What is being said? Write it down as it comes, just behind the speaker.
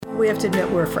we have to admit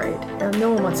we're afraid.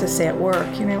 No one wants to say at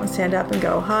work, stand up and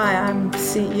go, hi, I'm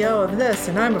CEO of this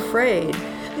and I'm afraid.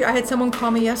 I had someone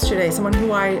call me yesterday, someone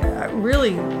who I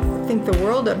really think the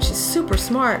world of. She's super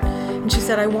smart. And she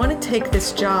said, I want to take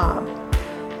this job,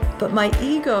 but my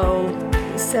ego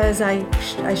says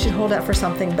I should hold out for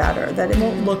something better, that it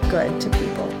won't look good to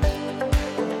people.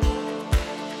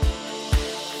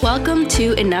 Welcome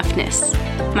to Enoughness.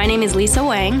 My name is Lisa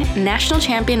Wang, national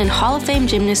champion and Hall of Fame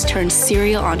gymnast turned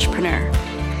serial entrepreneur.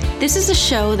 This is a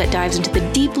show that dives into the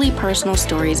deeply personal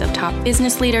stories of top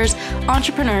business leaders,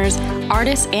 entrepreneurs,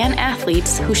 artists, and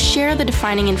athletes who share the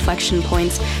defining inflection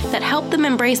points that help them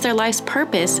embrace their life's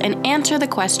purpose and answer the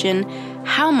question,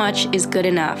 how much is good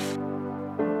enough?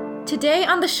 Today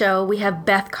on the show, we have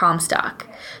Beth Comstock.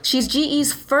 She's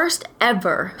GE's first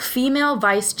ever female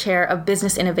vice chair of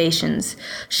business innovations.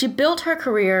 She built her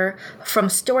career from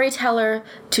storyteller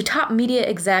to top media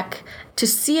exec to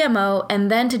CMO and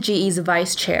then to GE's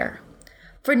vice chair.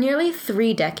 For nearly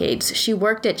 3 decades, she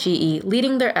worked at GE,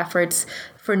 leading their efforts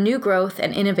for new growth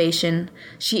and innovation.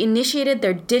 She initiated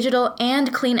their digital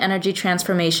and clean energy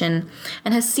transformation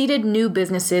and has seeded new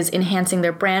businesses, enhancing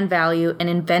their brand value and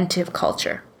inventive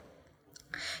culture.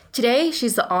 Today,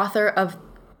 she's the author of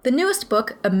the newest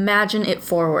book, Imagine It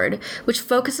Forward, which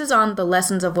focuses on the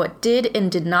lessons of what did and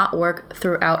did not work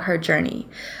throughout her journey.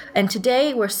 And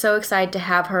today, we're so excited to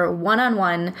have her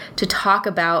one-on-one to talk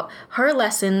about her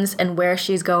lessons and where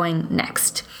she's going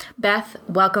next. Beth,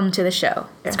 welcome to the show.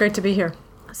 It's great to be here.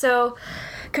 So,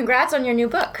 congrats on your new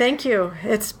book. Thank you.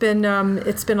 It's been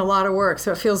a lot of work,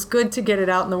 so it feels good to get it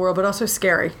out in the world, but also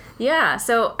scary. Yeah.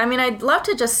 So, I'd love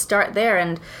to just start there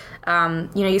and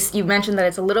you mentioned that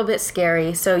it's a little bit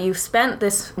scary. So you've spent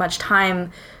this much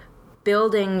time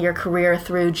building your career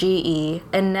through GE,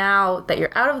 and now that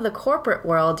you're out of the corporate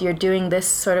world, you're doing this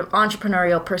sort of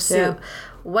entrepreneurial pursuit. Yeah.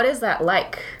 What is that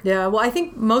like? Yeah, well, I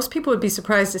think most people would be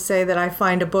surprised to say that I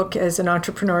find a book as an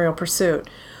entrepreneurial pursuit.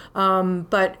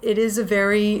 But it is a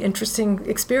very interesting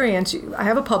experience. I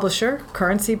have a publisher,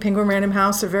 Currency, Penguin Random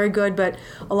House, are very good, but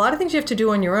a lot of things you have to do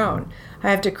on your own. I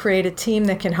have to create a team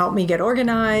that can help me get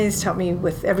organized, help me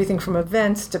with everything from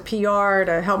events to PR,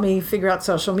 to help me figure out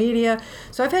social media.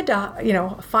 So I've had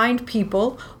to, find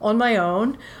people on my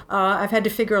own. I've had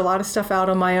to figure a lot of stuff out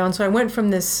on my own. So I went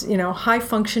from this,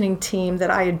 high-functioning team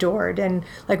that I adored, and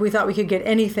we thought we could get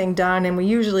anything done, and we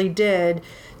usually did,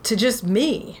 to just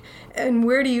me. And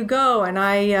where do you go? And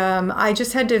I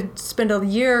just had to spend a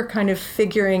year kind of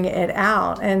figuring it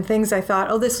out. And things I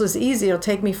thought, this was easy. It'll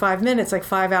take me 5 minutes.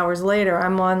 5 hours later,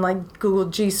 I'm on Google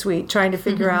G Suite trying to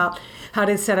figure out how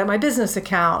to set up my business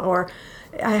account. Or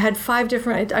I had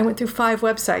I went through 5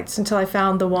 websites until I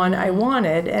found the one I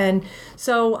wanted. And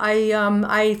so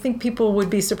I think people would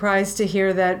be surprised to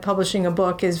hear that publishing a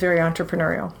book is very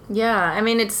entrepreneurial. Yeah,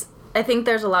 I think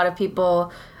there's a lot of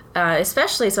people,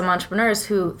 especially some entrepreneurs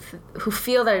who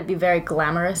feel that it'd be very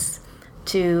glamorous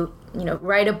to,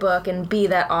 write a book and be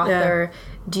that author. Yeah.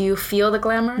 Do you feel the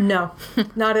glamour? No,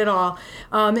 not at all.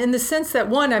 In the sense that,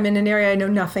 one, I'm in an area I know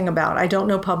nothing about. I don't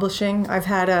know publishing. I've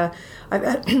had a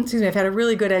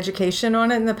really good education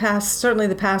on it in the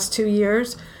past 2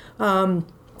 years.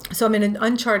 So I'm in an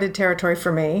uncharted territory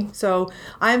for me. So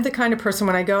I'm the kind of person,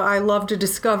 when I go, I love to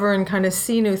discover and kind of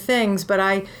see new things, but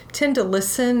I tend to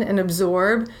listen and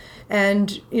absorb.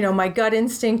 And, my gut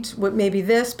instinct may be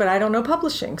this, but I don't know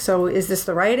publishing. So is this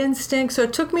the right instinct? So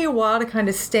it took me a while to kind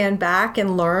of stand back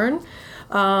and learn.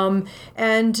 And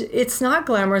it's not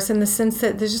glamorous in the sense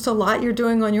that there's just a lot you're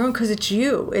doing on your own because it's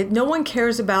you. No one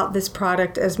cares about this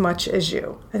product as much as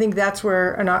you. I think that's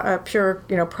where a pure,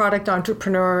 product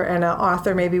entrepreneur and an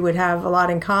author maybe would have a lot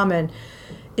in common.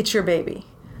 It's your baby.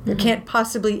 There can't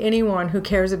possibly anyone who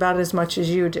cares about it as much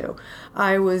as you do.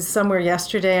 I was somewhere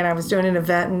yesterday and I was doing an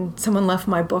event and someone left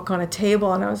my book on a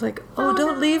table and I was like,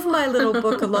 don't leave my little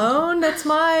book alone. That's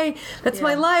my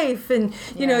life. And,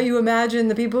 you imagine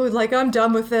the people who I'm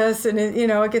done with this and,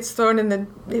 it gets thrown in the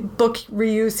book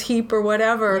reuse heap or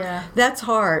whatever. Yeah. That's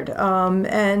hard.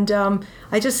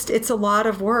 It's a lot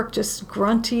of work, just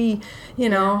grunty,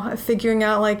 figuring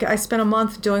out, I spent a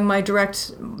month doing my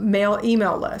direct mail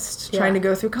email list, trying to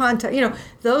go through content.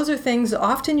 Those are things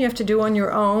often you have to do on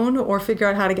your own or figure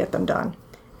out how to get them done.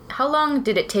 How long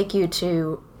did it take you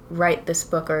to write this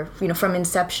book, or from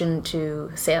inception to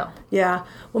sale? Yeah.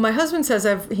 Well, my husband says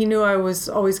he knew I was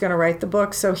always going to write the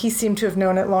book, so he seemed to have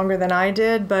known it longer than I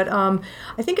did. But I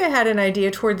think I had an idea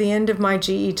toward the end of my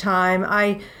GE time.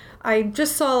 I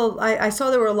just saw, I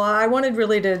saw there were a lot, I wanted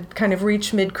really to kind of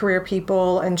reach mid-career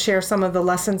people and share some of the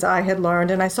lessons I had learned.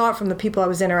 And I saw it from the people I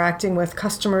was interacting with,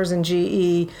 customers in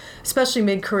GE, especially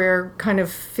mid-career, kind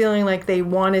of feeling like they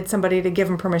wanted somebody to give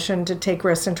them permission to take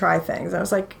risks and try things. I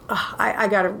was like, I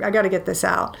gotta get this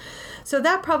out. So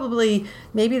that probably,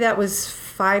 maybe that was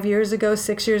 5 years ago,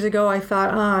 6 years ago, I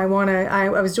thought, I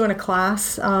was doing a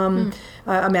class, a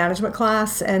management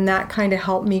class, and that kind of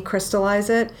helped me crystallize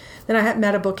it. Then I had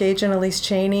met a book agent, Elise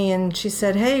Cheney, and she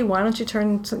said, hey, why don't you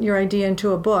turn your idea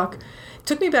into a book? It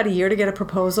took me about a year to get a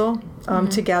proposal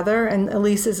together, and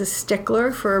Elise is a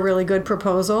stickler for a really good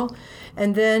proposal.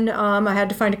 And then I had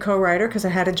to find a co-writer because I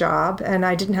had a job, and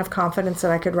I didn't have confidence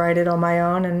that I could write it on my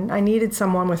own, and I needed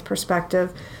someone with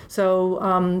perspective. So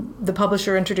the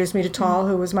publisher introduced me to Tal,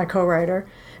 who was my co-writer,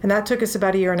 and that took us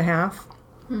about a year and a half.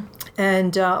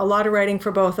 And a lot of writing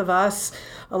for both of us,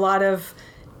 a lot of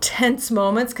tense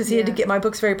moments because he had to get my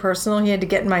books very personal. He had to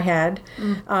get in my head.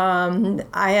 I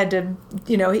had to,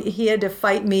 he had to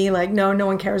fight me like, no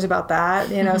one cares about that.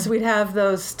 So we'd have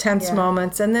those tense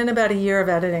moments, and then about a year of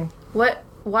editing.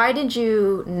 Why did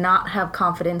you not have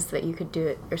confidence that you could do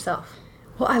it yourself?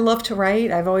 Well, I love to write.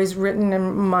 I've always written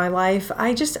in my life.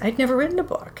 I'd never written a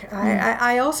book.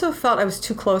 I also felt I was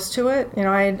too close to it.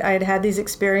 I had had these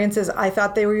experiences. I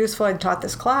thought they were useful. I'd taught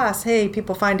this class. Hey,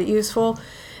 people find it useful.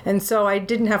 And so I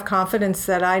didn't have confidence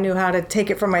that I knew how to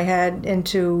take it from my head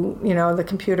into, the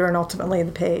computer and ultimately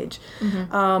the page.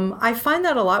 I find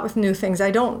that a lot with new things. I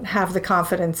don't have the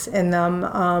confidence in them.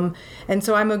 And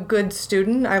so I'm a good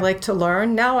student. I like to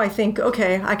learn. Now I think,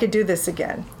 okay, I could do this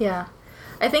again. Yeah.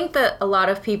 I think that a lot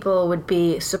of people would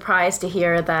be surprised to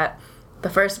hear that the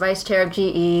first vice chair of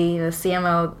GE, the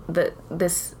CMO,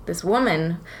 this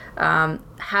woman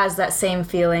has that same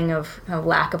feeling of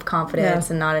lack of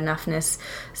confidence and not enoughness.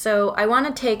 So I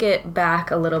want to take it back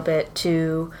a little bit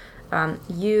to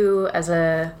you as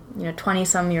a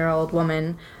 20-some-year-old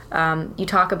woman. You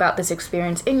talk about this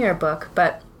experience in your book,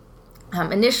 but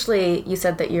initially you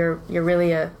said that you're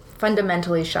really a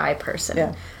fundamentally shy person.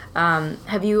 Yeah.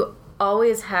 Have you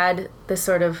always had this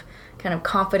sort of kind of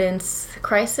confidence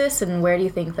crisis, and where do you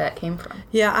think that came from?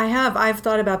 Yeah, I have. I've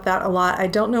thought about that a lot. I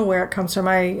don't know where it comes from.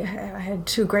 I had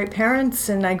two great parents,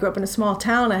 and I grew up in a small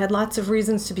town. I had lots of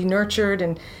reasons to be nurtured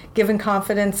and given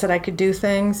confidence that I could do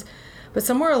things. But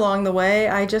somewhere along the way,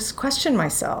 I just questioned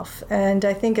myself. And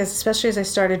I think especially as I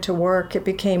started to work, it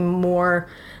became more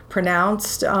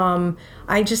pronounced.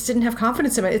 I just didn't have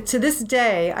confidence in it. To this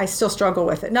day, I still struggle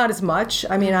with it. Not as much.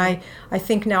 I mean, I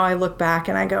think now I look back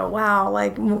and I go, wow,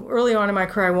 like early on in my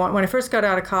career, when I first got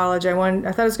out of college, I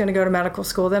thought I was going to go to medical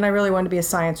school. Then I really wanted to be a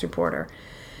science reporter.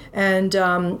 And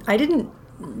I didn't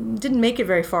make it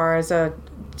very far as a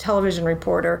television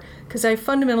reporter because I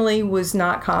fundamentally was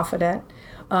not confident.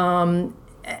 And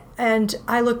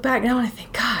I look back now and I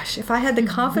think, gosh, if I had the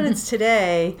confidence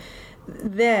today,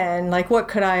 then like what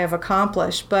could I have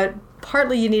accomplished? But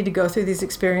partly you need to go through these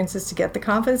experiences to get the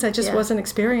confidence. I just wasn't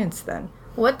experienced then.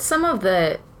 What's some of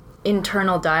the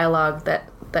internal dialogue that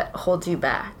holds you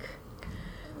back?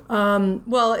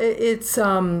 Well, it's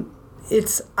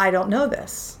I don't know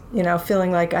this,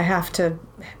 feeling like I have to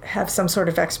have some sort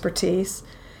of expertise.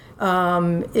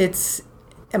 It's,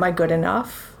 am I good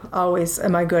enough? Always,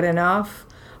 am I good enough?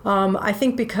 I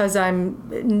think because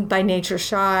I'm by nature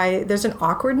shy, there's an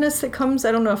awkwardness that comes.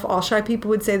 I don't know if all shy people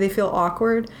would say they feel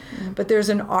awkward, but there's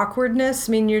an awkwardness.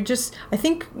 I mean, I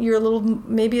think you're a little,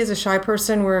 maybe as a shy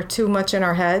person, we're too much in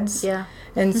our heads. Yeah.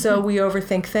 And so we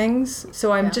overthink things.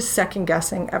 So I'm just second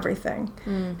guessing everything.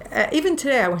 Even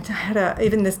today, I went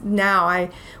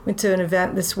to an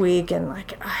event this week and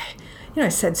I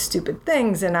said stupid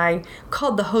things and I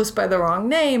called the host by the wrong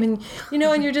name and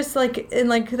you're just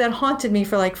that haunted me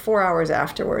for 4 hours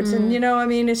afterwards. And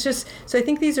it's just, so I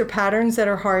think these are patterns that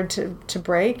are hard to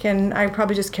break, and I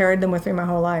probably just carried them with me my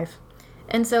whole life.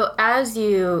 And so as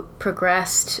you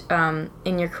progressed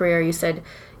in your career, you said,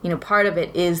 part of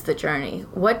it is the journey.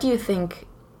 What do you think,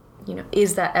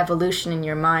 is that evolution in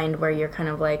your mind where you're kind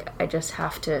of like, I just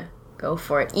have to go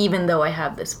for it, even though I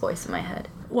have this voice in my head?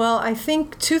 Well, I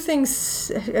think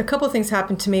a couple of things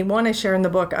happened to me. One, I share in the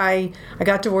book. I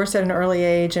got divorced at an early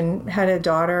age and had a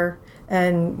daughter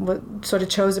and sort of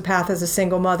chose a path as a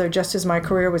single mother just as my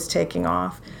career was taking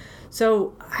off.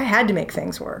 So I had to make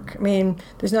things work. I mean,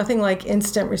 there's nothing like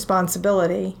instant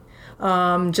responsibility,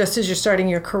 just as you're starting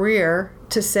your career,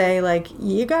 to say,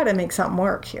 you got to make something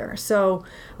work here. So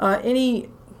any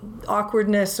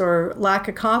awkwardness or lack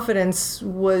of confidence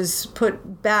was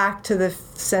put back to the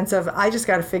sense of I just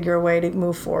got to figure a way to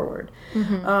move forward.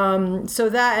 So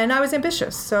that, and I was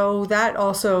ambitious, so that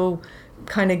also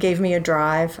kind of gave me a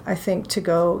drive, I think, to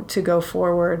go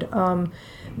forward.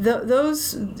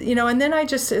 Those, and then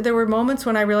there were moments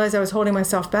when I realized I was holding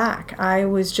myself back. I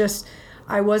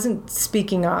wasn't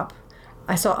speaking up.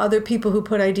 I saw other people who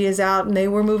put ideas out and they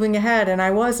were moving ahead and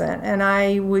I wasn't. And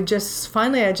I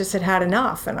just had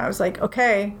enough. And I was like,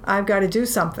 okay, I've got to do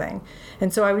something.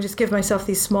 And so I would just give myself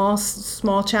these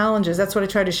small challenges. That's what I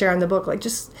try to share in the book.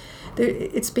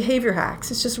 It's behavior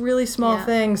hacks. It's just really small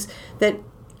things that,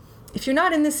 if you're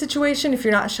not in this situation, if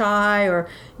you're not shy, or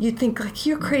you think like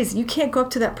you're crazy, you can't go up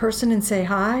to that person and say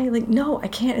hi. Like, no, I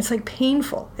can't. It's like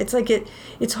painful. It's like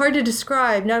it's hard to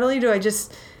describe. Not only do I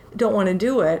just don't want to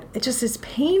do it, it's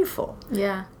painful.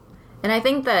 Yeah. And I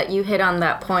think that you hit on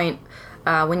that point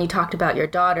when you talked about your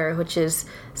daughter, which is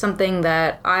something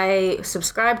that I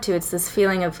subscribe to. It's this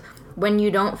feeling of when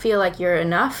you don't feel like you're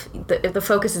enough, the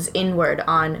focus is inward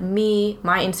on me,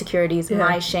 my insecurities,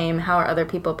 my shame, how are other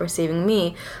people perceiving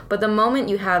me. But the moment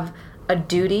you have a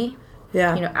duty,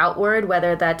 outward,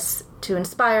 whether that's to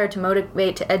inspire, to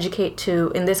motivate, to educate,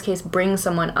 to, in this case, bring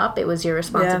someone up, it was your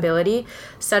responsibility,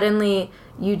 suddenly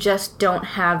you just don't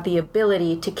have the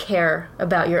ability to care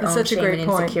about your own shame and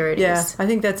insecurities. Yeah, I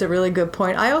think that's a really good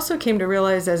point. I also came to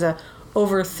realize as a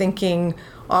overthinking,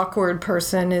 awkward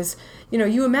person is,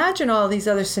 you imagine all these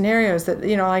other scenarios that,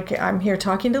 like I'm here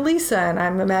talking to Lisa and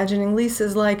I'm imagining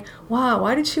Lisa's like, wow,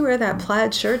 why did she wear that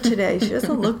plaid shirt today? She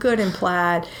doesn't look good in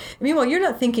plaid. Meanwhile, you're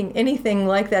not thinking anything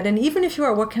like that. And even if you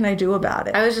are, what can I do about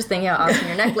it? I was just thinking how awesome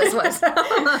your necklace was.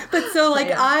 But so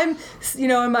I'm,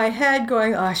 in my head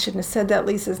going, oh, I shouldn't have said that.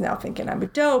 Lisa's now thinking I'm a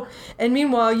dope. And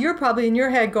meanwhile, you're probably in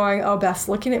your head going, oh, Beth's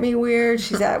looking at me weird.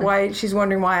 She's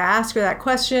wondering why I asked her that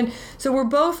question. So we're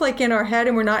both like in our head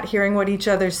and we're not hearing what each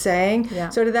other's saying. Yeah.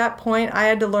 So to that point, I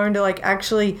had to learn to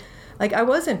I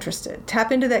was interested.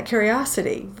 Tap into that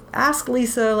curiosity. Ask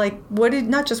Lisa,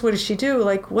 not just what does she do,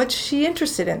 what's she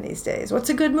interested in these days? What's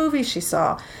a good movie she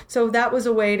saw? So that was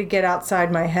a way to get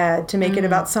outside my head, to make it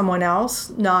about someone else,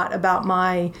 not about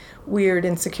my weird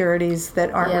insecurities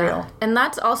that aren't real. And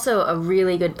that's also a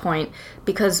really good point,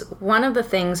 because one of the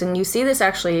things, and you see this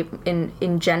actually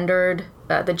in gendered,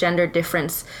 the gender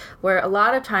difference, where a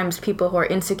lot of times people who are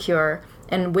insecure,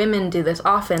 and women do this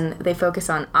often, they focus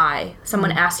on I.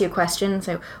 Someone asks you a question,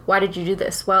 say, why did you do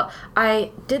this? Well,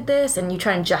 I did this, and you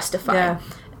try and justify. Yeah.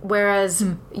 Whereas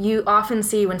you often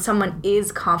see when someone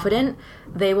is confident,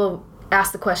 they will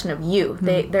ask the question of you.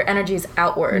 Their energy is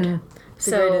outward. It's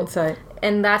a great insight.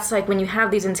 And that's when you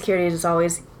have these insecurities,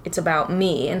 it's about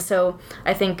me. And so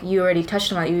I think you already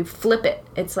touched on it. You flip it.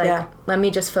 It's let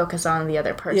me just focus on the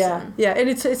other person. Yeah. And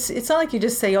it's not like you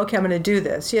just say, okay, I'm going to do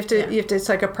this. You have to. It's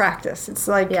like a practice. It's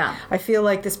like I feel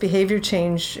like this behavior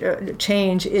change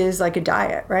is like a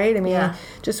diet, right? I mean,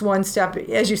 just one step.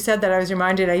 As you said that, I was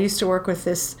reminded. I used to work with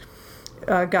this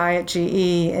guy at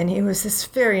GE, and he was this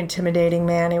very intimidating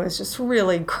man. He was just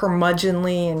really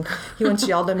curmudgeonly, and he once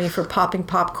yelled at me for popping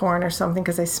popcorn or something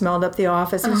because I smelled up the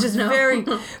office. He was just very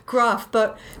gruff,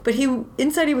 but he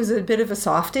inside he was a bit of a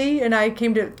softie, and I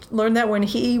came to learn that when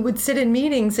he would sit in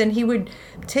meetings and he would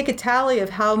take a tally of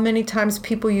how many times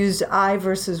people used I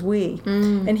versus we,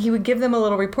 and he would give them a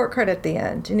little report card at the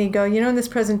end, and he'd go, in this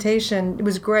presentation, it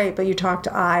was great, but you talked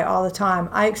to I all the time.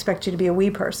 I expect you to be a we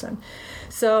person.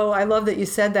 So I love that you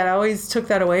said that. I always took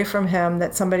that away from him,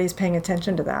 that somebody's paying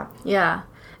attention to that. Yeah.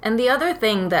 And the other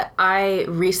thing that I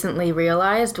recently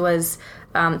realized was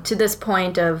to this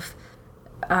point of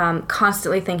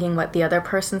constantly thinking what the other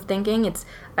person's thinking.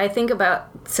 I think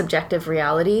about subjective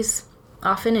realities.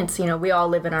 Often it's, we all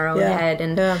live in our own head.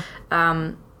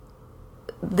 And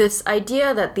this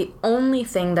idea that the only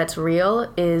thing that's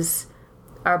real is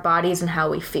our bodies and how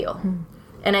we feel.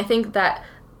 And I think that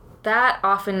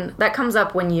often comes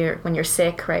up when you're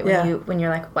sick, right? When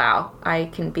you're like, wow, I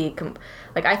can be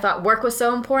I thought work was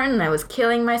so important and I was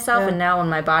killing myself, and now when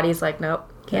my body's like,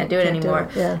 nope, can't do it anymore.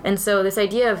 And so this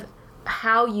idea of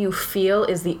how you feel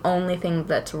is the only thing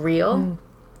that's real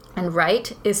and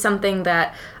right is something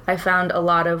that I found a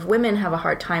lot of women have a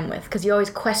hard time with, because you always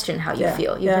question how you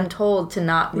feel. You've been told to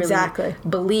not really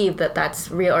believe that that's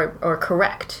real or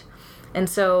correct. And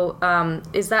so,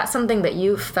 is that something that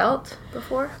you felt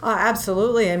before?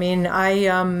 Absolutely. I mean,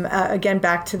 again,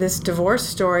 back to this divorce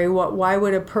story, why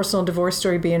would a personal divorce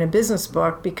story be in a business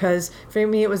book? Because for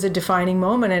me, it was a defining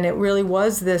moment, and it really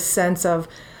was this sense of,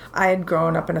 I had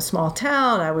grown up in a small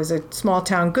town. I was a small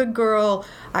town good girl.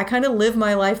 I kind of lived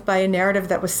my life by a narrative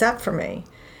that was set for me.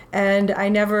 And I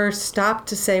never stopped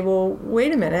to say, well,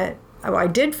 wait a minute. I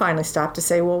did finally stop to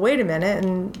say, well, wait a minute.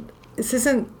 And this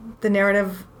isn't the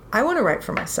narrative I want to write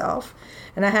for myself.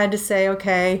 And I had to say,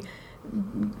 okay,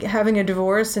 having a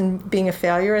divorce and being a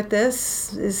failure at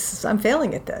this is I'm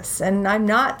failing at this. And I'm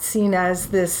not seen as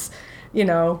this,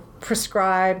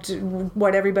 prescribed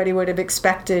what everybody would have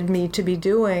expected me to be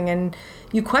doing. And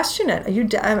you question it.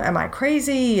 Am I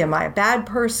crazy? Am I a bad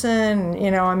person?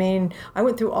 I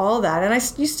went through all that, and I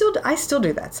still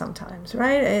do that sometimes,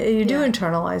 right? You do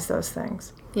internalize those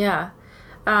things. Yeah.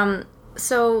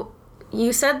 So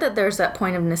you said that there's that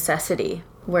point of necessity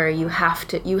where you have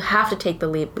to take the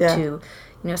leap to,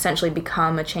 essentially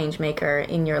become a change maker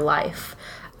in your life.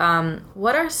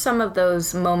 What are some of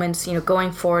those moments,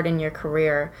 going forward in your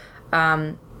career,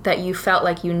 that you felt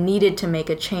like you needed to make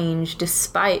a change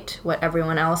despite what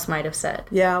everyone else might have said?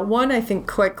 Yeah, one, I think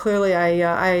quite clearly,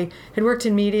 I had worked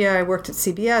in media. I worked at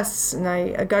CBS, and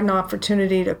I got an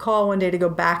opportunity to call one day to go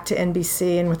back to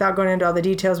NBC. And without going into all the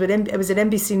details, but it was at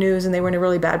NBC News, and they were in a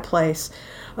really bad place.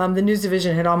 The news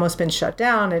division had almost been shut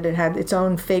down. It had its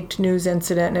own faked news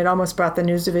incident, and it almost brought the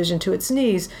news division to its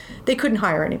knees. They couldn't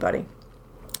hire anybody.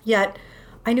 Yet,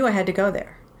 I knew I had to go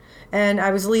there. And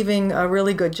I was leaving a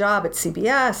really good job at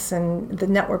CBS, and the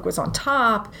network was on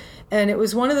top. And it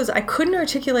was one of those, I couldn't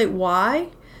articulate why.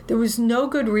 There was no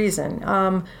good reason.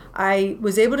 I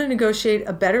was able to negotiate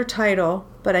a better title,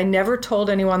 but I never told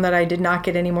anyone that I did not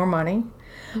get any more money.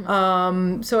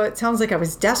 So it sounds like I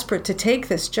was desperate to take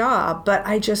this job, but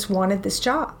I just wanted this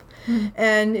job.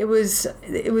 And it was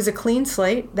a clean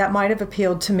slate. That might have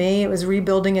appealed to me. It was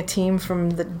rebuilding a team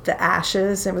from the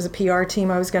ashes. It was a PR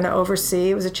team I was going to oversee.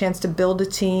 It was a chance to build a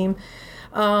team.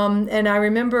 And I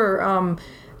remember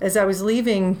as I was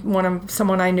leaving,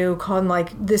 someone I knew called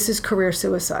like, "This is career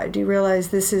suicide. Do you realize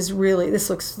this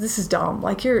is dumb?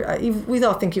 Like we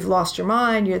all think you've lost your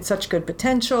mind. You had such good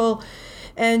potential."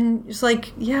 And it's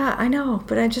like, yeah, I know,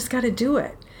 but I just got to do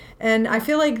it. And I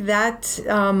feel like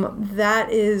that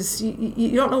is,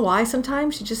 you don't know why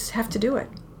sometimes, you just have to do it.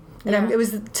 And it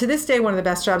was, to this day, one of the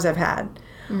best jobs I've had.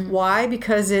 Why?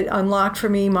 Because it unlocked for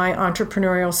me my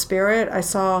entrepreneurial spirit. I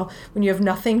saw when you have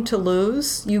nothing to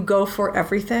lose, you go for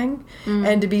everything.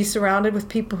 And to be surrounded with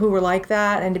people who were like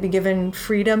that and to be given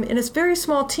freedom. In this very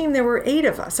small team, there were 8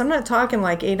 of us. I'm not talking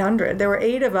like 800. There were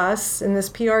 8 of us in this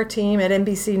PR team at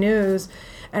NBC News.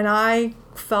 And I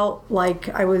felt like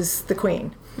I was the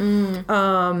queen.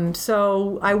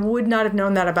 So I would not have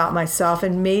known that about myself,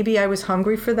 and maybe I was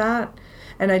hungry for that,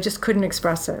 and I just couldn't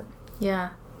express it. Yeah,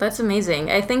 that's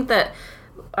amazing. I think that,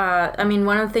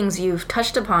 one of the things you've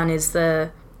touched upon is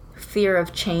the fear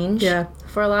of change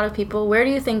for a lot of people. Where do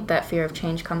you think that fear of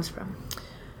change comes from?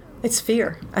 It's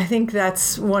fear. I think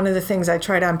that's one of the things I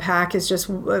try to unpack is just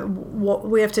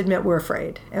we have to admit we're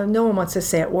afraid. And no one wants to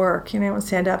say at work, no one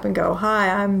stand up and go, "Hi,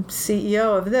 I'm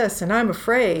CEO of this, and I'm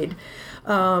afraid."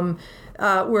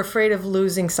 We're afraid of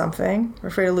losing something. We're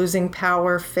afraid of losing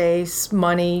power, face,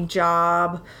 money,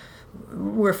 job.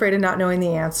 We're afraid of not knowing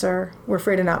the answer. We're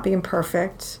afraid of not being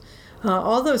perfect.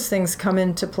 All those things come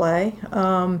into play.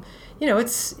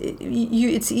 It's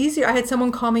easier. I had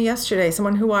someone call me yesterday,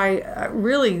 someone who I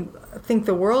really think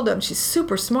the world of. She's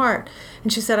super smart.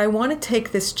 And she said, "I want to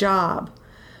take this job,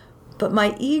 but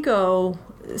my ego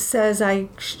says I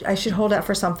should hold out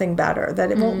for something better,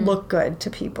 that it won't look good to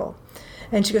people."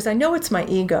 And she goes, "I know it's my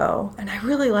ego, and I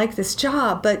really like this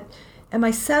job, but am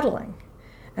I settling?"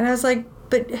 And I was like,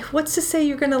 "But what's to say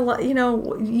you're going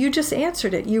to, you just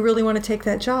answered it. You really want to take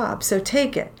that job, so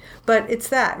take it." But it's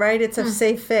that, right? It's a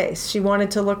safe face. She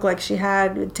wanted to look like she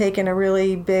had taken a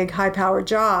really big, high-powered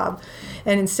job,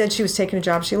 and instead she was taking a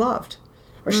job she loved,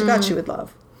 or she thought she would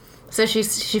love. So she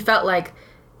felt like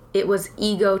it was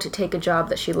ego to take a job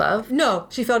that she loved? No,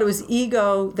 she felt it was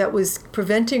ego that was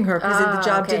preventing her because the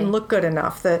job didn't look good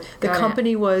enough. The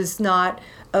company was not,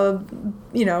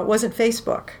 it wasn't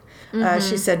Facebook.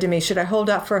 She said to me, "Should I hold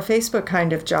out for a Facebook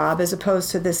kind of job as opposed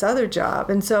to this other job?"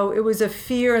 And so it was a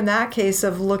fear in that case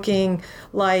of looking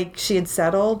like she had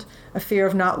settled, a fear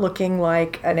of not looking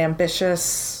like an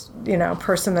ambitious,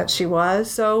 person that she was.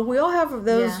 So we all have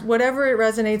those, whatever it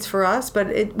resonates for us, but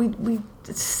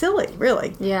it's silly,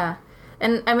 really. Yeah.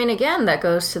 And again, that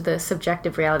goes to the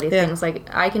subjective reality things. Like,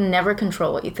 I can never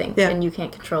control what you think, and you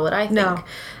can't control what I think. No.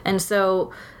 And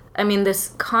so, this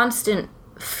constant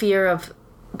fear of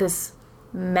this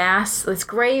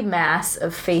gray mass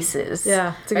of faces.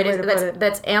 Yeah, it's a good way to put it.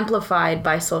 That's amplified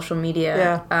by social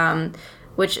media. Yeah.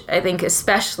 Which I think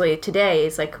especially today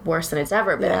is like worse than it's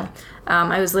ever been. Yeah.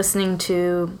 I was listening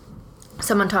to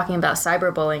someone talking about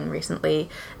cyberbullying recently,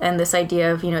 and this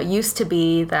idea of, it used to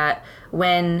be that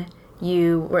when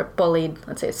you were bullied,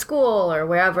 let's say at school or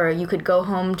wherever, you could go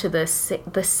home to the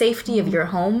safety of your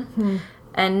home.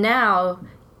 And now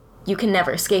you can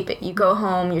never escape it. You go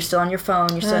home, you're still on your phone,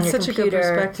 you're still on your computer. That's such a good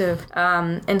perspective.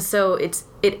 And so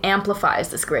it amplifies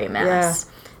this gray mass.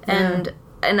 Yeah.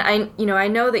 And I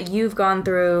know that you've gone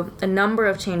through a number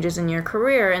of changes in your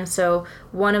career, and so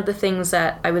one of the things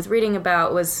that I was reading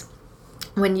about was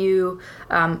when you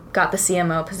got the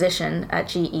CMO position at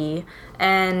GE,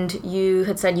 and you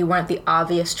had said you weren't the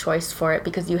obvious choice for it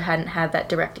because you hadn't had that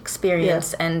direct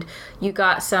experience, and you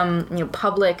got some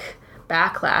public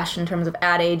backlash in terms of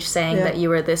Ad Age saying that you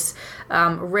were this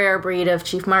rare breed of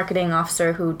chief marketing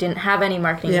officer who didn't have any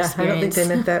marketing experience. I don't think they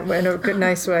meant that in a good,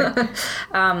 nice way.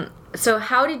 So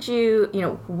how did you,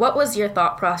 what was your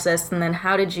thought process, and then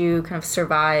how did you kind of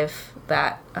survive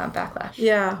that backlash?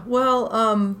 Yeah, well,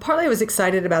 partly I was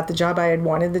excited about the job. I had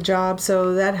wanted the job,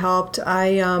 so that helped.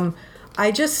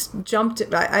 I just jumped.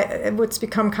 What's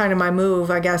become kind of my move,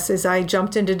 I guess, is I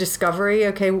jumped into discovery.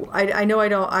 Okay, I know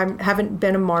I haven't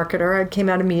been a marketer. I came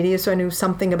out of media, so I knew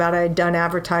something about it. I had done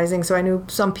advertising, so I knew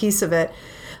some piece of it.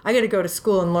 I got to go to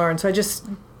school and learn, so I just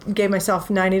gave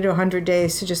myself 90 to 100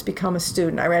 days to just become a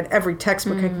student. I read every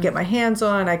textbook I could get my hands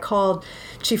on. I called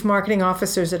chief marketing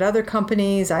officers at other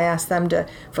companies. I asked them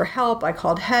for help. I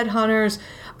called headhunters.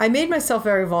 I made myself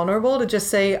very vulnerable to just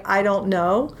say, I don't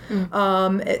know.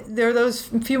 There are those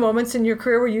few moments in your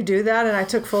career where you do that, and I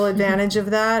took full advantage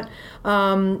of that.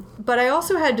 But I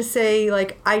also had to say,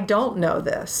 I don't know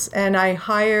this. And I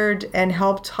hired and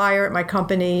helped hire at my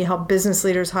company, helped business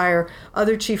leaders hire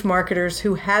other chief marketers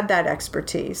who had that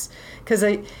expertise. Because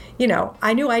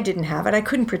I knew I didn't have it. I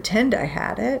couldn't pretend I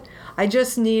had it. I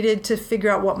just needed to figure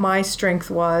out what my strength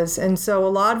was. And so a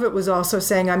lot of it was also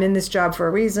saying, I'm in this job for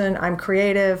a reason. I'm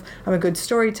creative. I'm a good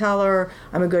storyteller.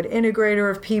 I'm a good integrator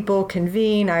of people,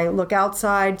 convene. I look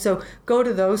outside. So go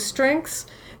to those strengths,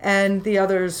 and the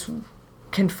others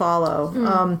can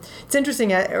follow. It's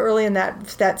interesting, early in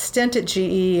that stint at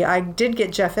GE, I did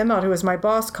get Jeff Immelt, who was my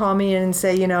boss, call me in and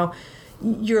say,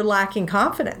 you're lacking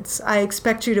confidence. I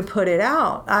expect you to put it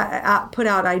out. Put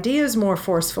out ideas more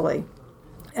forcefully.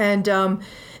 And,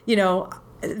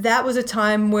 that was a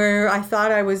time where I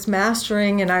thought I was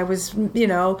mastering, and I was,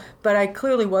 but I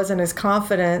clearly wasn't as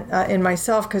confident in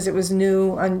myself because it was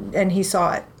new, and he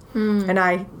saw it. And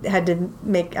I had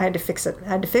to fix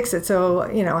it. So,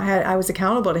 I was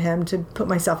accountable to him to put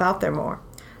myself out there more.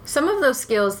 Some of those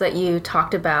skills that you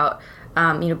talked about,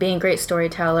 being a great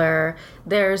storyteller,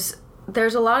 there's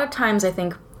a lot of times I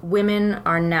think women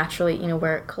are naturally,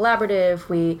 we're collaborative,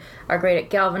 we are great at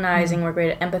galvanizing, we're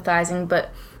great at empathizing, but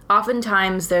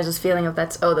oftentimes there's this feeling of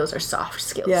those are soft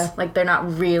skills. Yeah. They're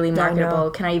not really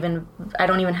marketable. I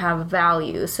don't even have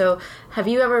value. So have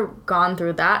you ever gone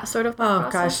through that sort of process?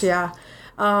 Oh, gosh, yeah.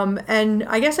 And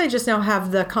I guess I just now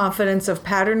have the confidence of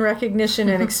pattern recognition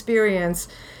and experience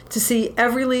to see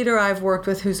every leader I've worked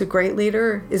with who's a great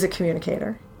leader is a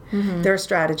communicator. They're a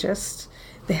strategist.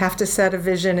 They have to set a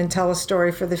vision and tell a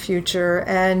story for the future.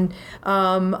 And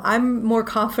I'm more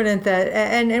confident that,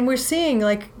 and we're seeing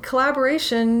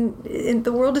collaboration,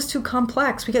 the world is too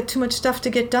complex. We got too much stuff to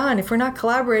get done. If we're not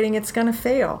collaborating, it's going to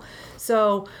fail.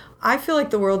 So I feel like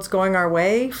the world's going our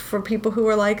way for people who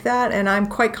are like that, and I'm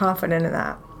quite confident in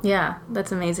that. Yeah,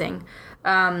 that's amazing.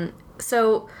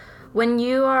 So when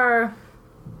you are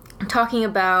talking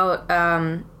about,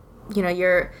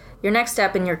 your next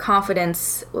step in your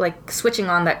confidence, switching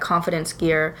on that confidence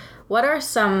gear, what are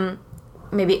some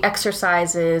maybe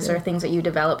exercises or things that you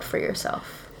developed for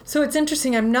yourself? So it's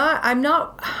interesting. I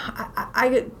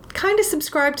kind of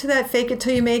subscribe to that fake it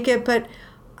till you make it, but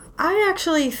I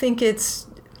actually think it's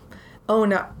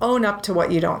own up to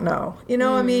what you don't know.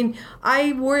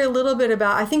 I worry a little bit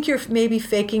about, I think you're maybe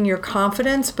faking your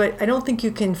confidence, but I don't think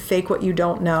you can fake what you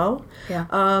don't know.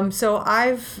 Yeah. So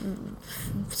I've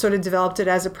sort of developed it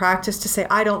as a practice to say,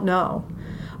 I don't know.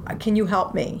 Can you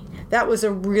help me? That was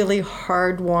a really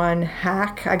hard one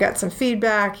hack. I got some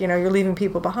feedback, you're leaving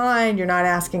people behind, you're not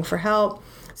asking for help.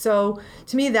 So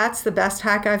to me, that's the best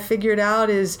hack I've figured out,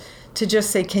 is to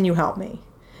just say, can you help me?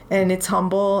 And it's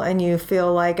humble, and you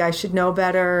feel like I should know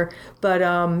better, but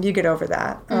you get over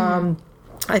that.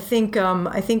 I think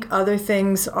other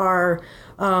things are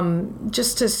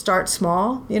just to start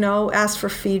small. Ask for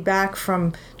feedback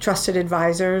from trusted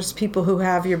advisors, people who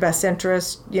have your best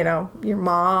interest. Your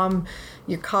mom,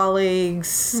 your colleagues,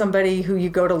 somebody who you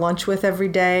go to lunch with every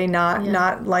day,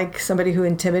 not like somebody who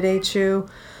intimidates you.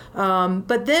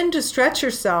 But then to stretch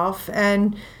yourself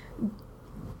and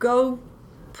go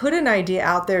put an idea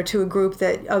out there to a group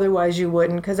that otherwise you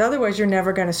wouldn't, because otherwise you're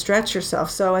never going to stretch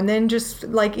yourself. So, and then just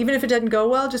like, even if it didn't go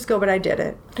well, just go, but I did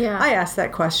it. Yeah. I asked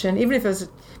that question, even if it was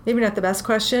maybe not the best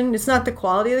question. It's not the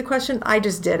quality of the question. I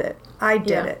just did it. I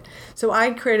did it. So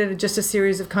I created just a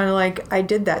series of kind of like, I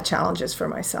did that challenges for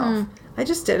myself. I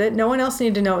just did it. No one else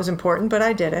needed to know it was important, but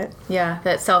I did it. Yeah,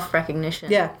 that self-recognition.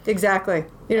 Yeah, exactly.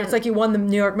 You know, it's like you won the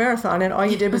New York Marathon and all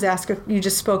you did was ask if you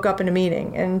just spoke up in a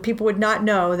meeting, and people would not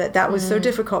know that that was so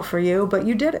difficult for you, but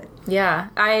you did it. Yeah.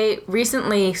 I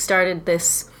recently started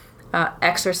this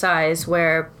exercise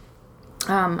where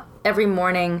every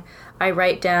morning I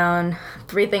write down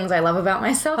 3 things I love about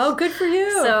myself. Oh, good for you.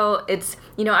 So it's,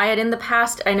 you know, I had in the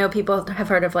past, I know people have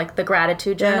heard of like the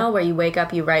gratitude journal where you wake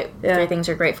up, you write 3 things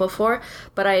you're grateful for.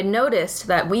 But I had noticed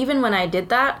that even when I did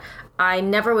that, I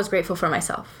never was grateful for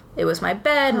myself. It was my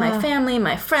bed, my family,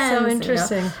 my friends. So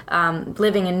interesting. You know,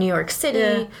 living in New York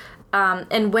City. Yeah.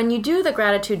 And when you do the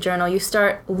gratitude journal, you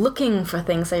start looking for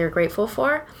things that you're grateful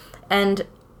for.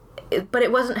 But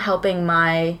it wasn't helping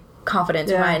my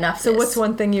confidence or my enoughness. So what's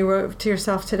one thing you wrote to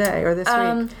yourself today or this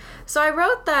week? So I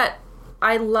wrote that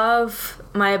I love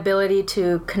my ability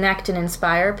to connect and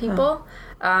inspire people.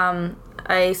 I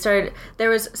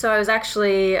was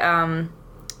actually,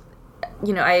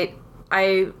 you know,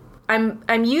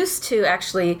 I'm used to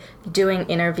actually doing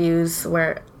interviews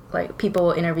where like people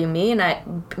will interview me,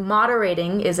 and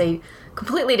moderating is a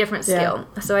completely different skill.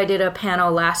 Yeah. So I did a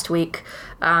panel last week,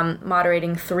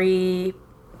 moderating three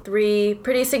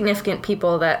pretty significant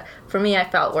people that for me I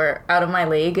felt were out of my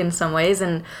league in some ways,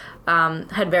 and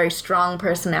had very strong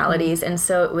personalities. And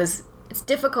so it's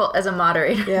difficult as a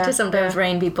moderator to sometimes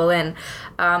rein people in.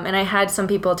 And I had some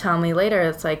people tell me later,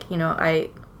 it's like, you know,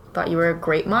 I thought you were a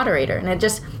great moderator. And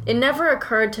it never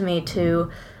occurred to me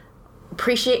to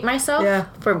appreciate myself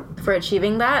for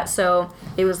achieving that. So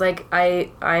it was like,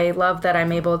 I love that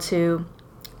I'm able to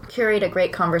curate a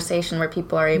great conversation where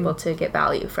people are able to get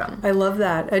value from. I love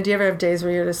that. Do you ever have days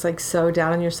where you're just like so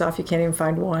down on yourself you can't even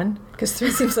find one? Because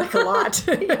 3 seems like a lot.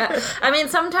 Yeah. I mean,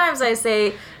 sometimes I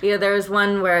say, you know, there was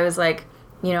one where I was like,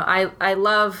 you know, I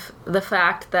love the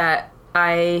fact that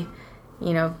I,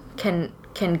 you know, can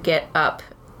get up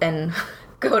and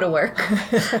go to work.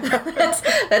 that's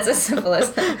as simple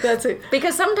as that's it.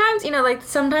 Because sometimes, you know, like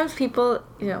sometimes people,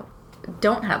 you know,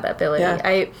 don't have that ability.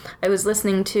 Yeah. I was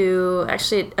listening to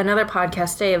actually another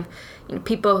podcast today of, you know,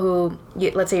 people who,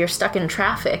 let's say you're stuck in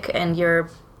traffic and you're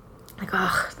like,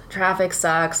 oh, the traffic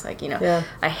sucks. Like, you know,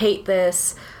 I hate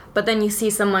this. But then you see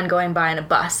someone going by in a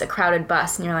bus, a crowded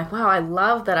bus, and you're like, wow, I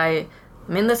love that I'm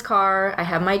in this car. I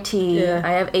have my tea.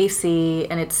 I have AC,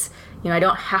 and it's, you know, I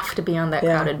don't have to be on that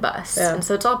crowded bus. Yeah. And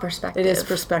so it's all perspective. It is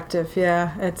perspective,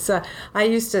 yeah. It's I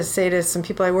used to say to some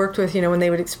people I worked with, you know, when they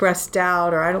would express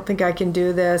doubt or I don't think I can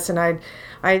do this, and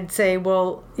I'd say,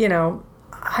 well, you know,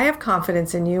 I have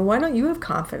confidence in you. Why don't you have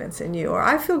confidence in you? Or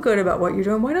I feel good about what you're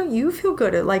doing. Why don't you feel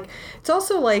good at, like, it's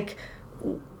also like,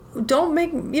 don't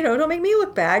make me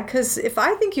look bad, because if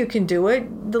I think you can do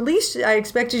it, the least I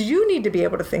expect is you need to be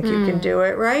able to think you can do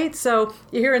it, right? So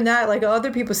you're hearing that, like,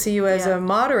 other people see you as a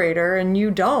moderator and you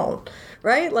don't,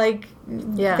 right? Like,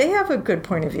 they have a good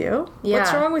point of view. Yeah.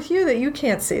 What's wrong with you that you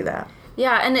can't see that?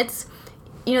 Yeah, and it's,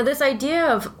 you know, this idea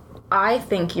of, I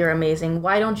think you're amazing,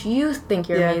 why don't you think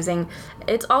you're amazing?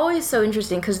 It's always so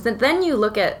interesting, because then you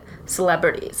look at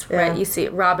celebrities, right? You see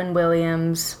Robin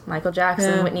Williams, Michael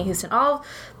Jackson, Whitney Houston, all,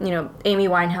 you know, Amy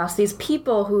Winehouse, these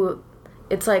people who,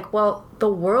 it's like, well, the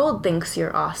world thinks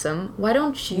you're awesome. Why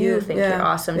don't you think you're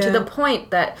awesome? To the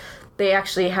point that they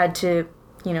actually had to,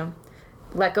 you know,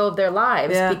 let go of their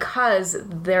lives because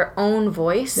their own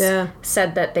voice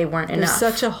said that they weren't enough. There's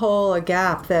such a hole, a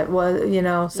gap that was, you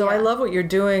know, so I love what you're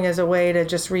doing as a way to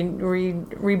just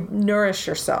nourish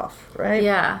yourself, right?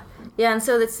 Yeah. Yeah, and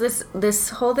so it's this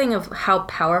whole thing of how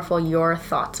powerful your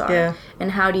thoughts are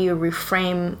and how do you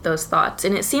reframe those thoughts.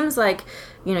 And it seems like,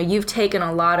 you know, you've taken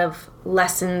a lot of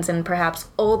lessons and perhaps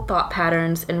old thought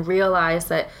patterns and realized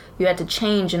that you had to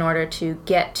change in order to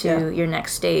get to your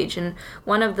next stage. And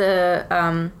one of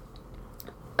the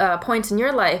points in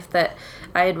your life that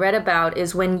I had read about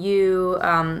is when you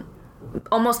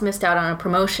almost missed out on a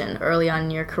promotion early on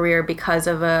in your career because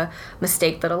of a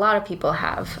mistake that a lot of people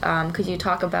have. Could you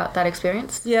talk about that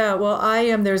experience? Yeah, well,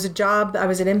 there was a job, I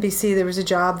was at NBC, there was a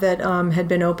job that had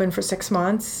been open for 6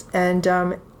 months, and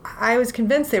I was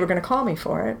convinced they were going to call me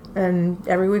for it, and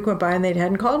every week went by and they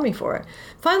hadn't called me for it.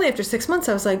 Finally, after 6 months,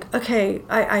 I was like, okay,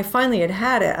 I finally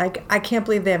had it. I can't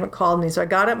believe they haven't called me. So I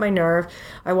got up my nerve.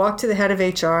 I walked to the head of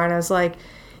HR and I was like,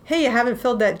 hey, you haven't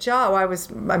filled that job.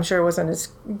 I'm sure I wasn't as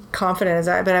confident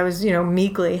as but I was, you know,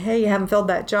 meekly, hey, you haven't filled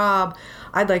that job.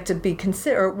 I'd like to be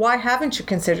considered. Why haven't you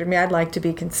considered me? I'd like to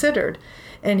be considered.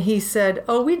 And he said,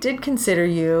 oh, we did consider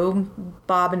you,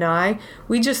 Bob and I.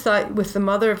 We just thought with the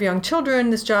mother of young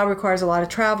children, this job requires a lot of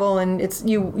travel, and it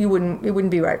wouldn't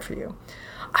be right for you.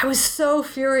 I was so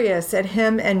furious at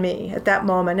him and me at that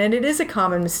moment. And it is a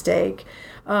common mistake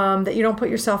that you don't put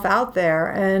yourself out there.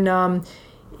 And,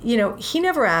 he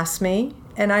never asked me,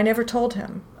 and I never told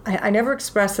him. I never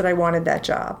expressed that I wanted that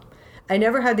job. I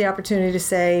never had the opportunity to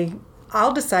say,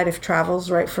 I'll decide if travel's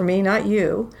right for me, not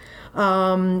you.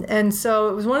 And so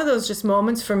it was one of those just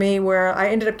moments for me where I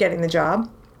ended up getting the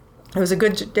job. It was and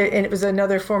it was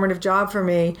another formative job for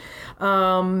me.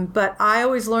 But I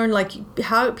always learned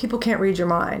how people can't read your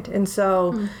mind. And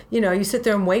so, you sit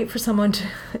there and wait for someone to,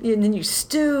 and then you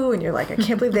stew and you're like, I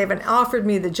can't believe they haven't offered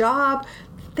me the job.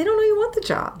 They don't know you want the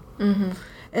job. Mm-hmm.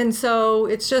 And so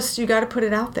it's just, you got to put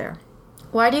it out there.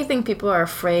 Why do you think people are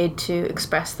afraid to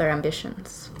express their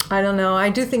ambitions? I don't know. I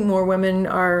do think more women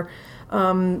are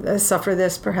suffer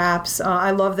this, perhaps.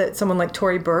 I love that someone like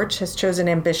Tory Burch has chosen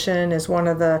ambition as one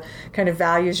of the kind of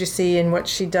values you see in what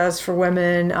she does for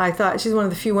women. I thought she's one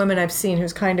of the few women I've seen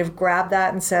who's kind of grabbed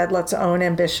that and said, let's own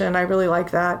ambition. I really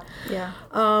like that. Yeah.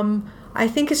 I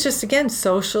think it's just, again,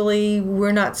 socially,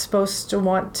 we're not supposed to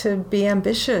want to be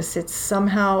ambitious. It's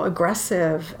somehow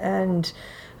aggressive, and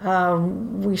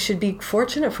we should be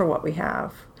fortunate for what we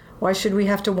have. Why should we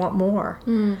have to want more?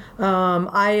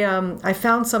 I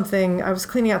found something. I was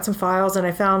cleaning out some files, and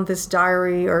I found this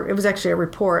diary, or it was actually a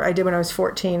report I did when I was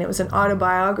 14. It was an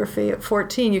autobiography at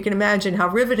 14. You can imagine how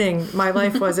riveting my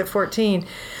life was at 14.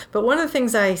 But one of the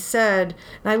things I said,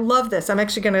 and I love this, I'm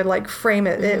actually going to frame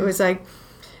it. It was like,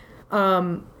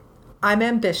 I'm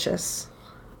ambitious.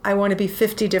 I want to be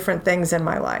 50 different things in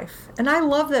my life. And I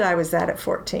love that I was that at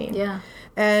 14. Yeah.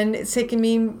 And it's taken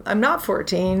me, I'm not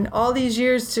 14, all these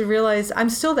years to realize I'm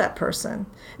still that person.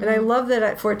 And I love that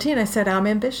at 14 I said, I'm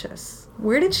ambitious.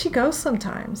 Where did she go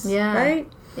sometimes? Yeah.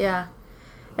 Right? Yeah.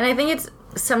 And I think it's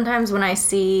sometimes when I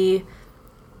see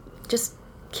just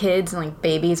kids and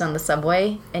babies on the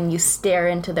subway and you stare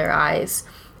into their eyes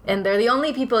and they're the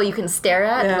only people you can stare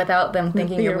at without them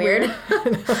thinking you're weird.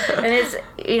 And it's,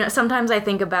 sometimes I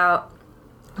think about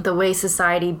the way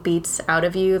society beats out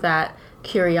of you that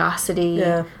curiosity,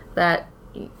 that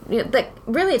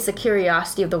really it's the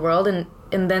curiosity of the world, and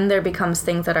then there becomes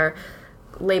things that are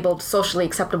labeled socially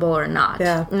acceptable or not.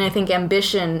 Yeah. And I think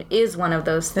ambition is one of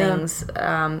those things,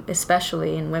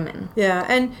 especially in women. Yeah,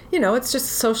 and it's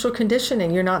just social conditioning.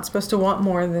 You're not supposed to want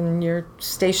more than your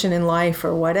station in life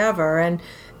or whatever, and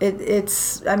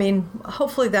it's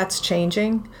hopefully that's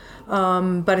changing.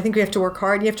 But I think we have to work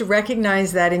hard. You have to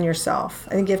recognize that in yourself.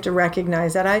 I think you have to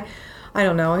recognize that. I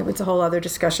don't know, it's a whole other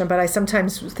discussion, but I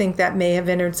sometimes think that may have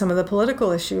entered some of the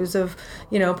political issues of,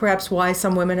 perhaps why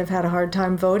some women have had a hard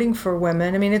time voting for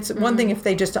women. I mean, it's one thing if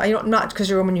they just, not because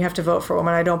you're a woman you have to vote for a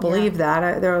woman. I don't believe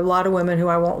that. There are a lot of women who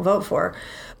I won't vote for.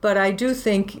 But I do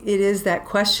think it is that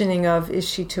questioning of, is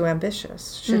she too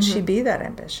ambitious? Should she be that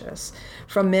ambitious?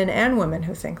 From men and women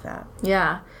who think that.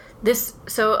 Yeah.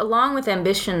 So along with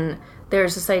ambition,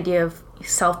 there's this idea of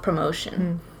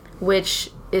self-promotion, which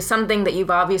is something that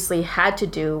you've obviously had to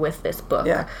do with this book.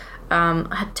 Yeah.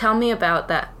 Tell me about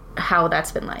that, how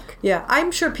that's been like. Yeah,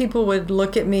 I'm sure people would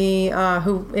look at me,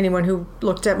 anyone who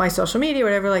looked at my social media or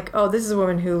whatever, like, oh, this is a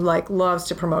woman who loves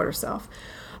to promote herself.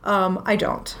 I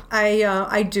don't.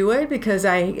 I do it because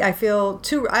I feel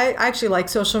I actually like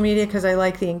social media because I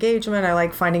like the engagement. I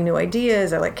like finding new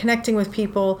ideas. I like connecting with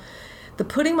people. The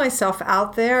putting myself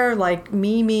out there, like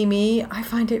me, I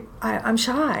find it, I'm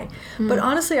shy. But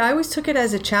honestly, I always took it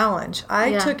as a challenge.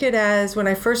 I took it as, when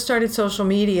I first started social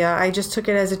media, I just took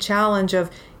it as a challenge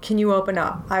of, can you open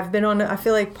up? I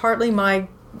feel like partly my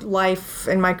life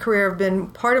and my career have been,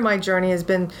 part of my journey has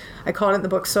been, I call it in the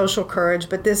book, social courage,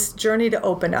 but this journey to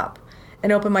open up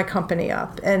and open my company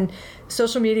up. And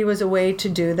social media was a way to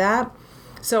do that.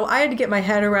 So I had to get my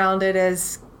head around it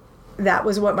as, that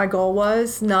was what my goal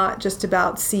was, not just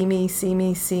about see me.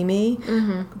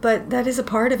 But that is a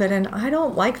part of it, and I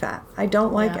don't like that. I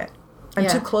don't like it. I'm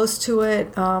too close to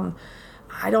it.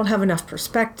 I don't have enough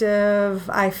perspective.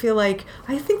 I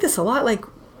think this a lot,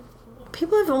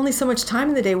 people have only so much time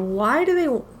in the day. Why are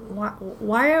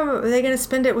they going to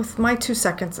spend it with my 2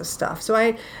 seconds of stuff? So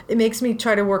it makes me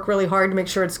try to work really hard to make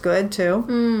sure it's good,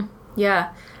 too.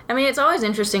 Yeah. I mean, it's always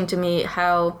interesting to me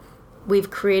how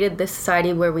we've created this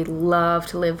society where we love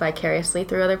to live vicariously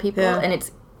through other people, and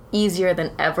it's easier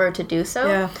than ever to do so.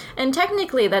 Yeah. And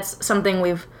technically, that's something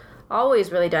we've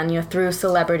always really done, through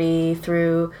celebrity,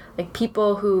 through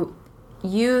people who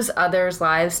use others'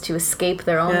 lives to escape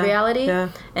their own reality. Yeah.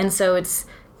 And so it's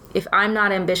if I'm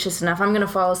not ambitious enough, I'm going to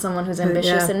follow someone who's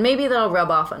ambitious, and maybe they'll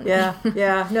rub off on me. Yeah.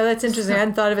 No, that's interesting. I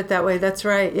hadn't thought of it that way. That's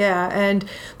right. Yeah.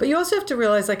 But you also have to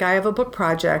realize, like, I have a book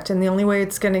project, and the only way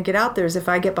it's going to get out there is if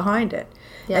I get behind it.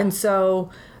 Yeah. And so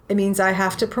it means I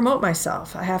have to promote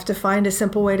myself. I have to find a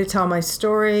simple way to tell my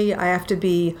story. I have to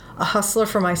be a hustler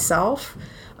for myself.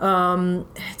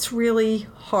 It's really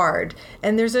hard.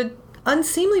 And there's a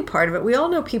unseemly part of it. We all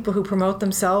know people who promote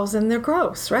themselves and they're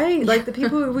gross, right? Like the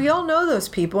people, we all know those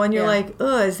people, and you're like,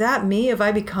 ugh, is that me? Have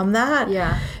I become that?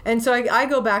 Yeah. And so I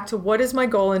go back to, what is my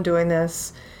goal in doing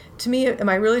this? To me, am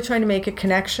I really trying to make a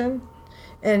connection?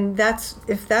 And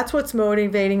if that's what's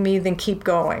motivating me, then keep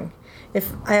going.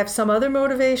 If I have some other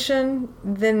motivation,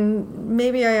 then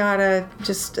maybe I ought to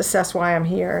just assess why I'm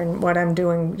here and what I'm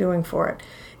doing for it.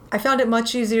 I found it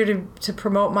much easier to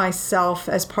promote myself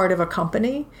as part of a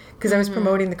company, because I was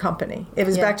promoting the company. It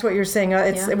was back to what you were saying.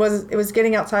 It was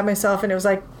getting outside myself, and it was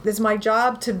like, it's my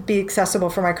job to be accessible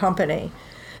for my company.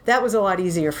 That was a lot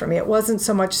easier for me. It wasn't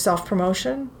so much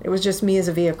self-promotion. It was just me as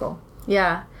a vehicle.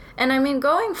 Yeah. And I mean,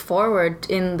 going forward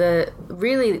in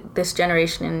this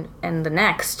generation and the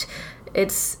next,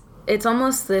 it's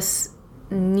almost this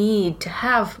need to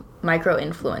have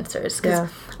micro-influencers, because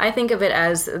I think of it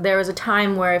as, there was a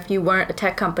time where if you weren't a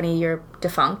tech company, you're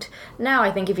defunct. Now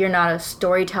I think if you're not a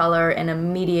storyteller in a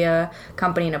media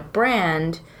company and a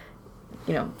brand,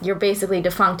 you're basically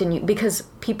defunct, because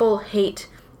people hate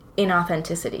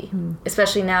inauthenticity.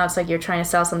 Especially now, it's like you're trying to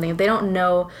sell something. If they don't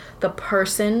know the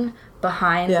person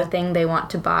behind the thing they want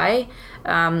to buy,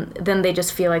 then they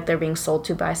just feel like they're being sold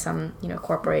to by some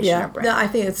corporation or brand. No, I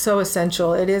think it's so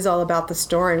essential. It is all about the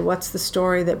story. What's the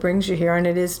story that brings you here? And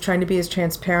it is trying to be as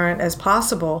transparent as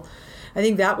possible. I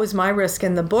think that was my risk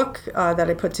in the book that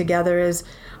I put together. Is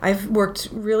I've worked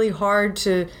really hard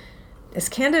to, as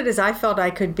candid as I felt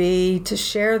I could be, to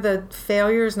share the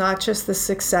failures, not just the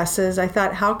successes. I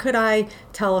thought, how could I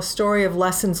tell a story of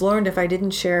lessons learned if I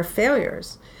didn't share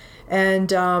failures?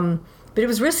 And but it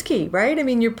was risky, right? I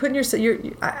mean, you're putting yourself.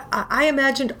 I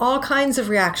imagined all kinds of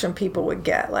reaction people would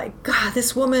get, like, God,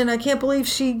 this woman, I can't believe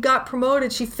she got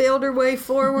promoted. She failed her way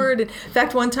forward. In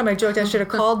fact, one time I joked I should have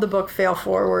called the book "Fail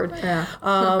Forward,"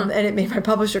 and it made my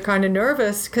publisher kind of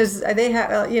nervous, because they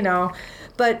have,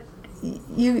 But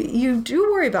you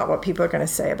do worry about what people are going to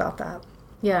say about that.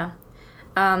 Yeah.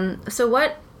 So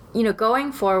what,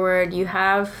 going forward, you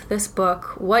have this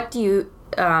book. What do you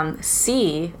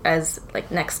see as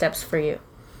like next steps for you?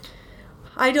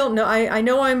 I don't know. I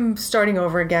know I'm starting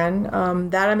over again.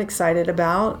 That I'm excited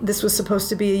about. This was supposed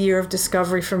to be a year of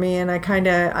discovery for me, and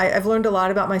I've learned a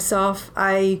lot about myself.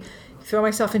 I throw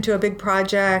myself into a big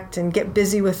project and get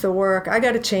busy with the work. I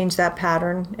got to change that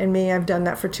pattern in me. I've done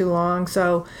that for too long.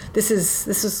 So this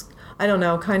is I don't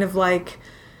know, kind of like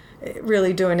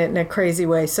really doing it in a crazy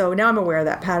way. So now I'm aware of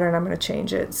that pattern. I'm going to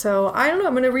change it. So I don't know.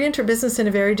 I'm going to re-enter business in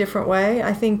a very different way.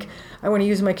 I think I want to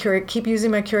use keep using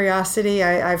my curiosity.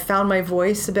 I've found my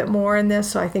voice a bit more in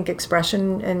this. So I think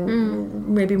expression and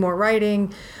maybe more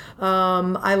writing.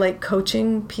 I like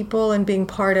coaching people and being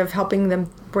part of helping them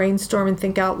brainstorm and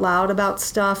think out loud about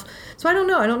stuff. So I don't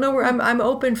know. I don't know where I'm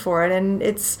open for it. And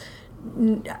it's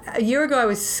a year ago I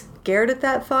was scared at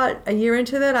that thought. A year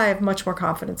into that, I have much more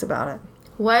confidence about it.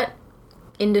 What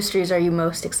industries are you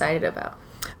most excited about?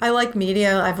 I like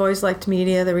media. I've always liked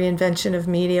media, the reinvention of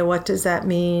media. What does that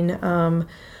mean?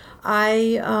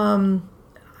 I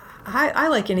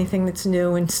like anything that's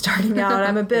new and starting out.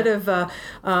 I'm a bit of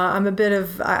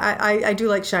I do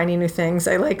like shiny new things.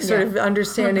 I like sort of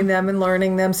understanding them and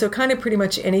learning them. So kind of pretty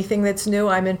much anything that's new,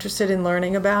 I'm interested in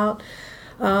learning about.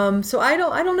 So I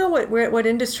don't know what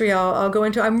industry I'll go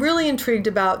into. I'm really intrigued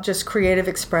about just creative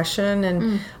expression,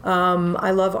 and I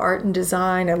love art and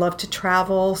design. I love to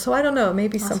travel. So I don't know,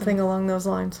 maybe something along those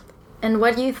lines. And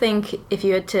what do you think, if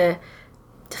you had to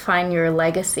define your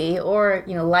legacy or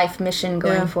life mission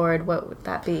going forward, what would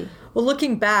that be? Well,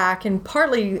 looking back, and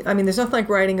partly, I mean, there's nothing like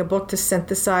writing a book to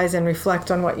synthesize and reflect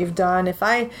on what you've done. If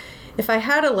I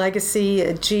had a legacy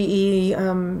at GE,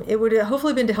 it would have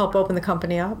hopefully been to help open the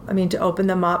company up. I mean, to open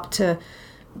them up to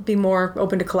be more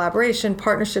open to collaboration,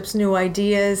 partnerships, new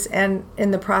ideas. And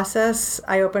in the process,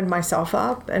 I opened myself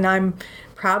up. And I'm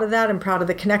proud of that. I'm proud of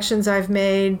the connections I've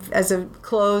made. As a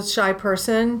closed, shy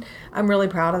person, I'm really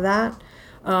proud of that.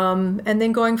 And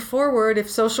then going forward, if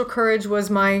social courage was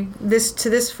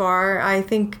this far, I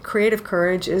think creative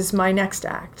courage is my next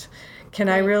act. Can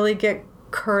I really get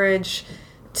courage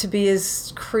to be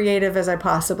as creative as I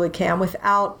possibly can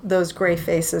without those gray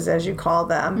faces, as you call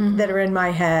them, that are in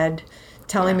my head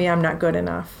telling me I'm not good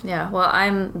enough? Yeah, well,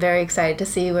 I'm very excited to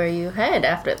see where you head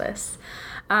after this.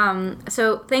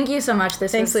 So thank you so much.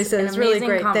 Thanks, was Lisa. an It's really amazing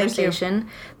great. conversation. Thank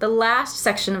you. The last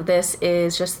section of this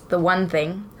is just the one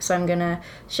thing. So I'm going to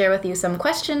share with you some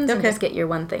questions and just get your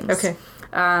one things. Okay.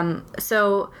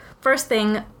 So first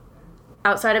thing,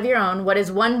 outside of your own, what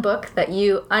is one book that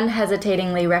you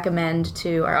unhesitatingly recommend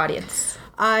to our audience?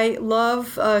 I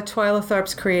love Twyla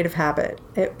Tharp's Creative Habit.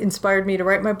 It inspired me to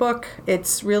write my book.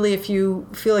 It's really, if you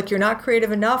feel like you're not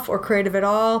creative enough or creative at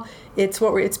all, it's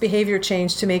behavior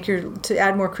change to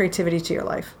add more creativity to your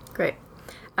life. Great.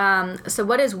 So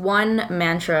what is one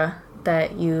mantra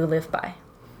that you live by?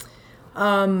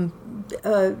 To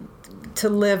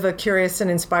live a curious and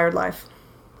inspired life.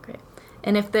 Great.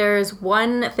 And if there's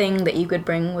one thing that you could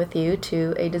bring with you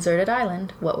to a deserted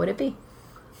island, what would it be?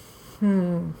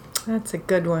 That's a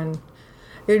good one.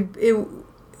 A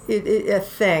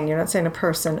thing. You're not saying a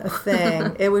person. A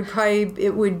thing. It would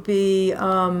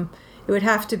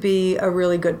have to be a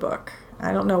really good book.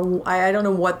 I don't know. I don't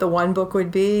know what the one book would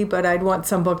be, but I'd want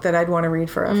some book that I'd want to read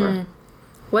forever.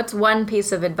 What's one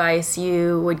piece of advice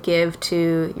you would give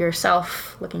to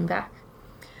yourself looking back?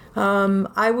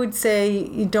 I would say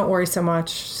you don't worry so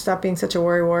much. Stop being such a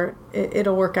worrywart.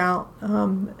 It'll work out.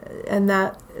 And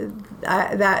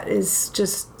that is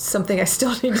just something I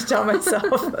still need to tell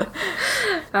myself.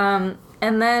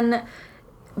 And then,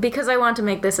 because I want to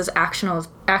make this as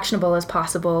actionable as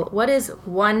possible, what is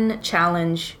one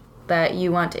challenge that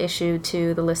you want to issue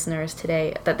to the listeners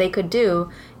today that they could do,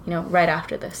 right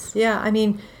after this? Yeah, I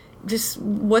mean, just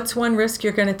what's one risk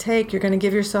you're going to take? You're going to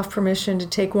give yourself permission to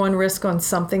take one risk on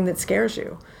something that scares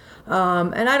you.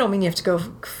 And I don't mean you have to go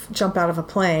jump out of a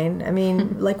plane. I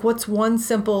mean, like, what's one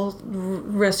simple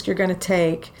risk you're going to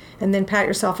take, and then pat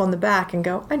yourself on the back and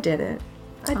go, I did it.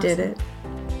 I did it.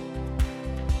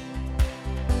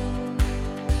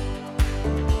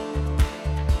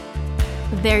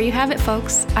 There you have it,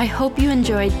 folks. I hope you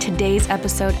enjoyed today's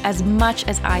episode as much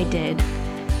as I did.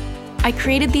 I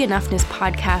created the Enoughness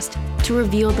podcast to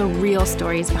reveal the real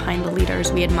stories behind the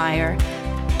leaders we admire,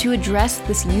 to address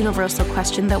this universal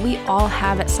question that we all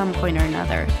have at some point or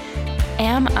another.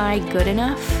 Am I good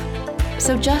enough?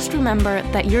 So just remember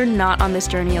that you're not on this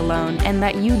journey alone and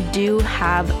that you do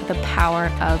have the power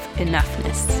of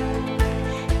enoughness.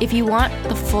 If you want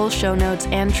the full show notes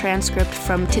and transcript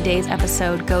from today's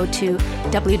episode, go to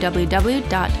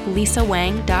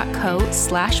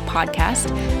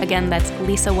www.lisawang.co/podcast. Again, that's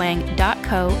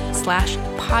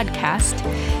lisawang.co/podcast.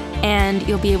 And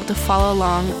you'll be able to follow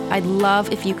along. I'd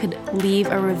love if you could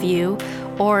leave a review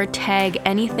or tag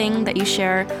anything that you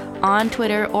share on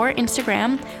Twitter or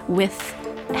Instagram with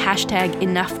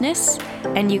 #enoughness.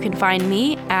 And you can find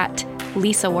me at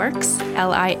LisaWorks,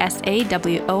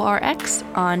 LisaWorx,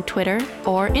 on Twitter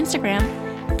or Instagram.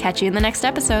 Catch you in the next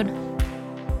episode.